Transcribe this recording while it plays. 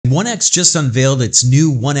1X just unveiled its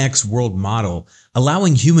new 1X world model,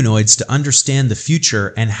 allowing humanoids to understand the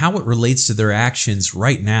future and how it relates to their actions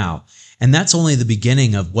right now. And that's only the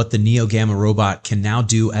beginning of what the NeoGamma robot can now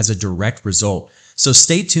do as a direct result. So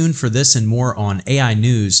stay tuned for this and more on AI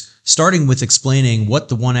News, starting with explaining what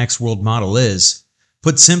the 1X world model is.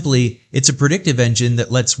 Put simply, it's a predictive engine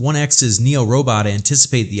that lets 1X's Neo robot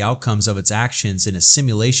anticipate the outcomes of its actions in a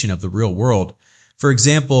simulation of the real world. For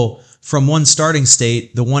example, from one starting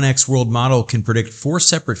state, the 1X world model can predict 4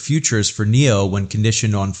 separate futures for Neo when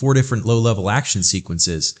conditioned on 4 different low-level action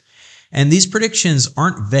sequences. And these predictions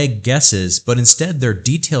aren't vague guesses, but instead they're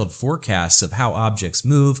detailed forecasts of how objects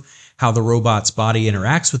move, how the robot's body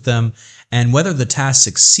interacts with them, and whether the task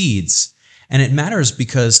succeeds. And it matters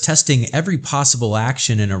because testing every possible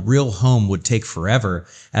action in a real home would take forever,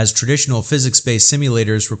 as traditional physics-based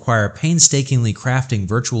simulators require painstakingly crafting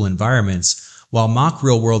virtual environments, while mock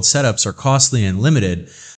real-world setups are costly and limited.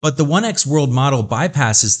 But the 1X world model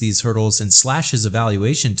bypasses these hurdles and slashes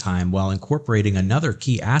evaluation time while incorporating another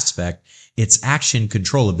key aspect, its action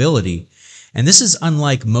controllability. And this is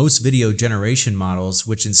unlike most video generation models,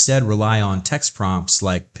 which instead rely on text prompts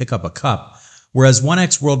like pick up a cup, whereas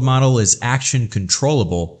 1X world model is action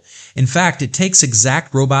controllable. In fact, it takes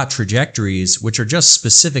exact robot trajectories, which are just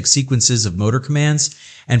specific sequences of motor commands,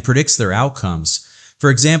 and predicts their outcomes. For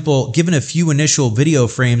example, given a few initial video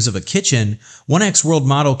frames of a kitchen, 1X world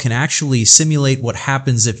model can actually simulate what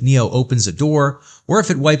happens if Neo opens a door, or if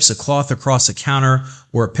it wipes a cloth across a counter,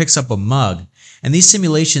 or it picks up a mug. And these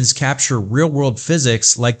simulations capture real-world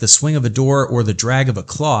physics like the swing of a door or the drag of a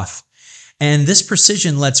cloth. And this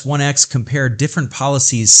precision lets 1X compare different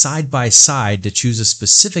policies side by side to choose a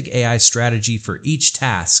specific AI strategy for each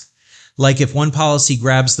task. Like if one policy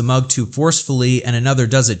grabs the mug too forcefully and another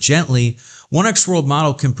does it gently, 1X world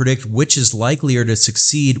model can predict which is likelier to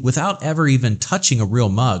succeed without ever even touching a real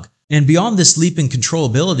mug. And beyond this leap in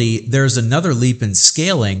controllability, there's another leap in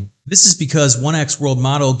scaling. This is because 1X world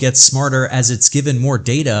model gets smarter as it's given more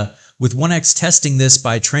data, with 1X testing this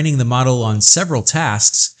by training the model on several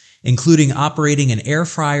tasks, including operating an air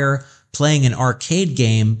fryer, playing an arcade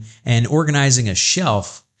game, and organizing a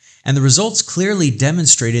shelf. And the results clearly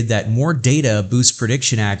demonstrated that more data boosts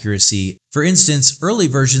prediction accuracy. For instance, early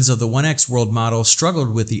versions of the 1X world model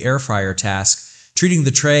struggled with the air fryer task, treating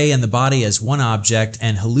the tray and the body as one object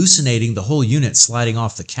and hallucinating the whole unit sliding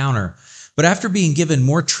off the counter. But after being given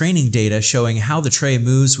more training data showing how the tray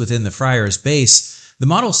moves within the fryer's base, the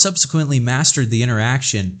model subsequently mastered the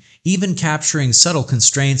interaction, even capturing subtle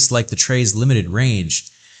constraints like the tray's limited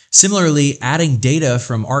range. Similarly, adding data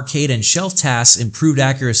from arcade and shelf tasks improved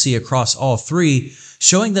accuracy across all 3,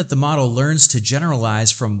 showing that the model learns to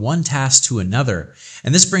generalize from one task to another.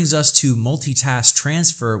 And this brings us to multitask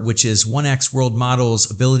transfer, which is 1X world model's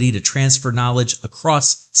ability to transfer knowledge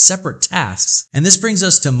across separate tasks.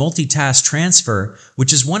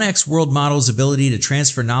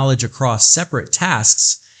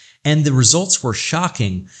 And the results were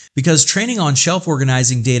shocking, because training on shelf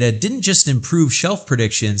organizing data didn't just improve shelf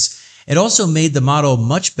predictions, it also made the model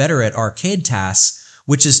much better at arcade tasks,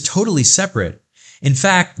 which is totally separate. In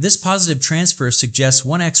fact, this positive transfer suggests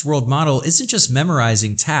 1X world model isn't just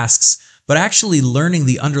memorizing tasks, but actually learning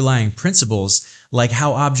the underlying principles, like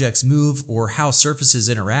how objects move or how surfaces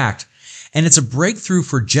interact. And it's a breakthrough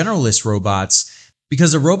for generalist robots,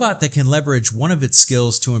 because a robot that can leverage one of its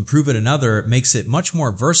skills to improve at another makes it much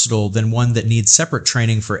more versatile than one that needs separate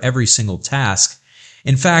training for every single task.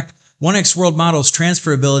 In fact, 1X world model's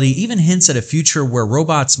transferability even hints at a future where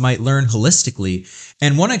robots might learn holistically,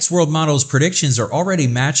 and 1X world model's predictions are already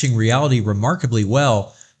matching reality remarkably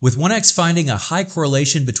well, with 1X finding a high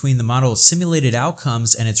correlation between the model's simulated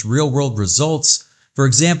outcomes and its real-world results. For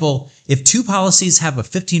example, if 2 policies have a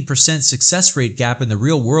 15% success rate gap in the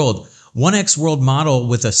real world, 1X world model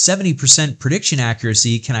with a 70% prediction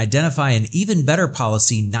accuracy can identify an even better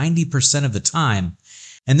policy 90% of the time.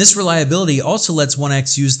 And this reliability also lets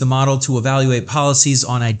 1X use the model to evaluate policies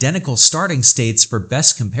on identical starting states for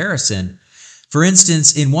best comparison. For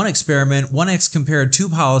instance, in one experiment, 1X compared 2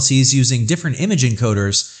 policies using different image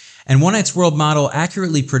encoders, and 1X world model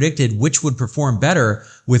accurately predicted which would perform better,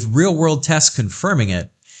 with real-world tests confirming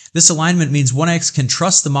it. This alignment means 1X can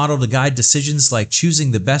trust the model to guide decisions like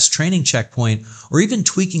choosing the best training checkpoint or even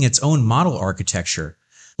tweaking its own model architecture.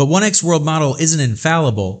 But 1X world model isn't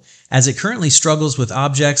infallible, as it currently struggles with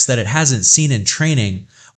objects that it hasn't seen in training,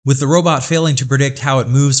 with the robot failing to predict how it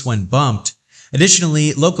moves when bumped.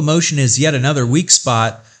 Additionally, locomotion is yet another weak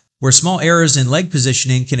spot, where small errors in leg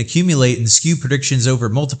positioning can accumulate and skew predictions over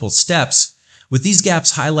multiple steps, with these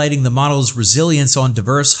gaps highlighting the model's resilience on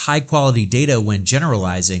diverse, high-quality data when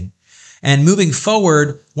generalizing. And moving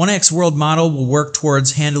forward, 1X World Model will work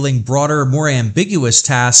towards handling broader, more ambiguous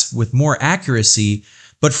tasks with more accuracy.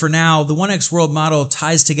 But for now, the 1X World Model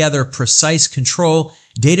ties together precise control,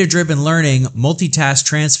 data-driven learning, multitask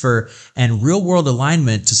transfer, and real-world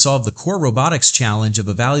alignment to solve the core robotics challenge of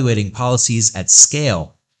evaluating policies at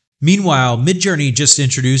scale. Meanwhile, Midjourney just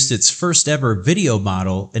introduced its first ever video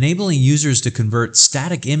model, enabling users to convert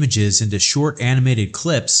static images into short animated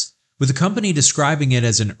clips, with the company describing it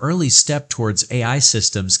as an early step towards AI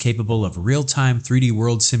systems capable of real-time 3D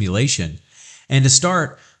world simulation. And to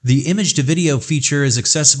start, the image-to-video feature is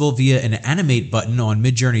accessible via an animate button on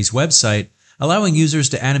Midjourney's website, allowing users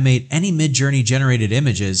to animate any Midjourney-generated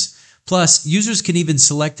images. Plus, users can even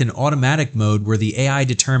select an automatic mode where the AI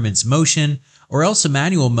determines motion, or else a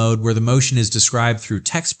manual mode where the motion is described through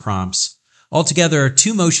text prompts. Altogether,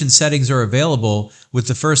 2 motion settings are available, with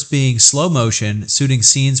the first being slow motion, suiting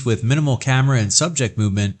scenes with minimal camera and subject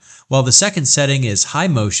movement, while the second setting is high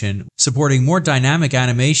motion, supporting more dynamic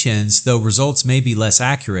animations, though results may be less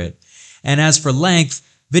accurate. And as for length,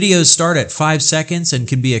 videos start at 5 seconds and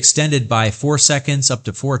can be extended by 4 seconds up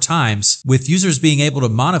to 4 times, with users being able to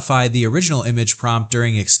modify the original image prompt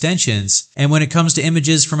during extensions. And when it comes to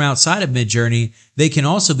images from outside of Midjourney, they can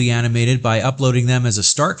also be animated by uploading them as a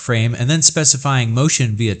start frame and then specifying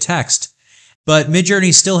motion via text. But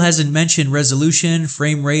Midjourney still hasn't mentioned resolution,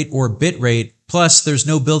 frame rate, or bit rate, plus there's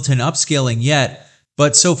no built-in upscaling yet.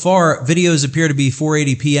 But so far, videos appear to be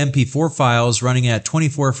 480p MP4 files running at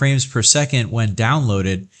 24 frames per second when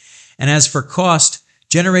downloaded. And as for cost,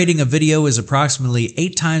 generating a video is approximately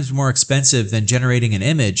 8 times more expensive than generating an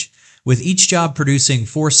image, with each job producing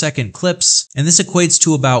 4-second clips, and this equates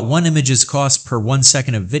to about 1 image's cost per 1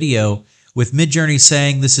 second of video, with Midjourney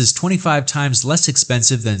saying this is 25 times less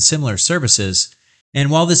expensive than similar services. And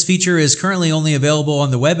while this feature is currently only available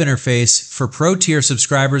on the web interface, for Pro tier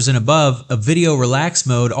subscribers and above, a video relax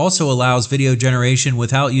mode also allows video generation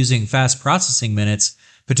without using fast processing minutes,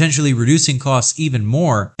 potentially reducing costs even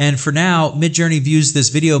more. And for now, Midjourney views this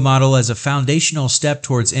video model as a foundational step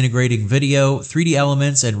towards integrating video, 3D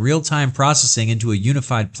elements, and real-time processing into a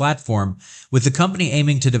unified platform, with the company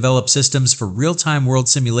aiming to develop systems for real-time world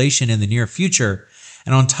simulation in the near future.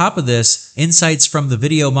 And on top of this, insights from the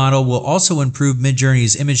video model will also improve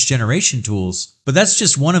Midjourney's image generation tools. But that's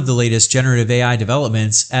just one of the latest generative AI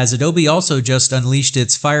developments, as Adobe also just unleashed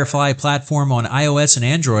its Firefly platform on iOS and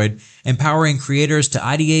Android, empowering creators to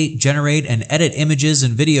ideate, generate, and edit images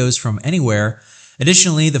and videos from anywhere.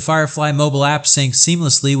 Additionally, the Firefly mobile app syncs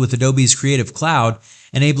seamlessly with Adobe's Creative Cloud,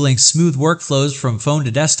 enabling smooth workflows from phone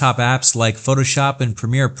to desktop apps like Photoshop and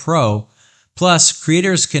Premiere Pro. Plus,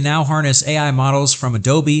 creators can now harness AI models from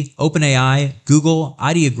Adobe, OpenAI, Google,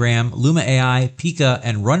 Ideogram, Luma AI, Pika,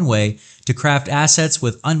 and Runway to craft assets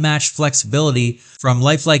with unmatched flexibility, from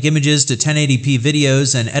lifelike images to 1080p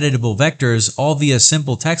videos and editable vectors, all via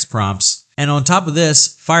simple text prompts. And on top of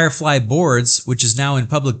this, Firefly Boards, which is now in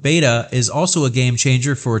public beta, is also a game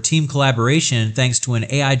changer for team collaboration thanks to an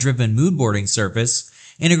AI-driven mood boarding service,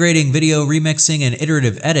 integrating video remixing and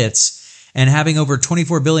iterative edits. And having over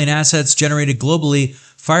 24 billion assets generated globally,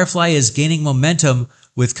 Firefly is gaining momentum,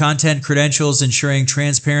 with content credentials ensuring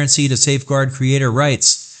transparency to safeguard creator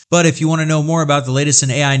rights. But if you want to know more about the latest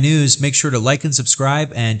in AI news, make sure to like and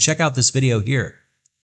subscribe and check out this video here.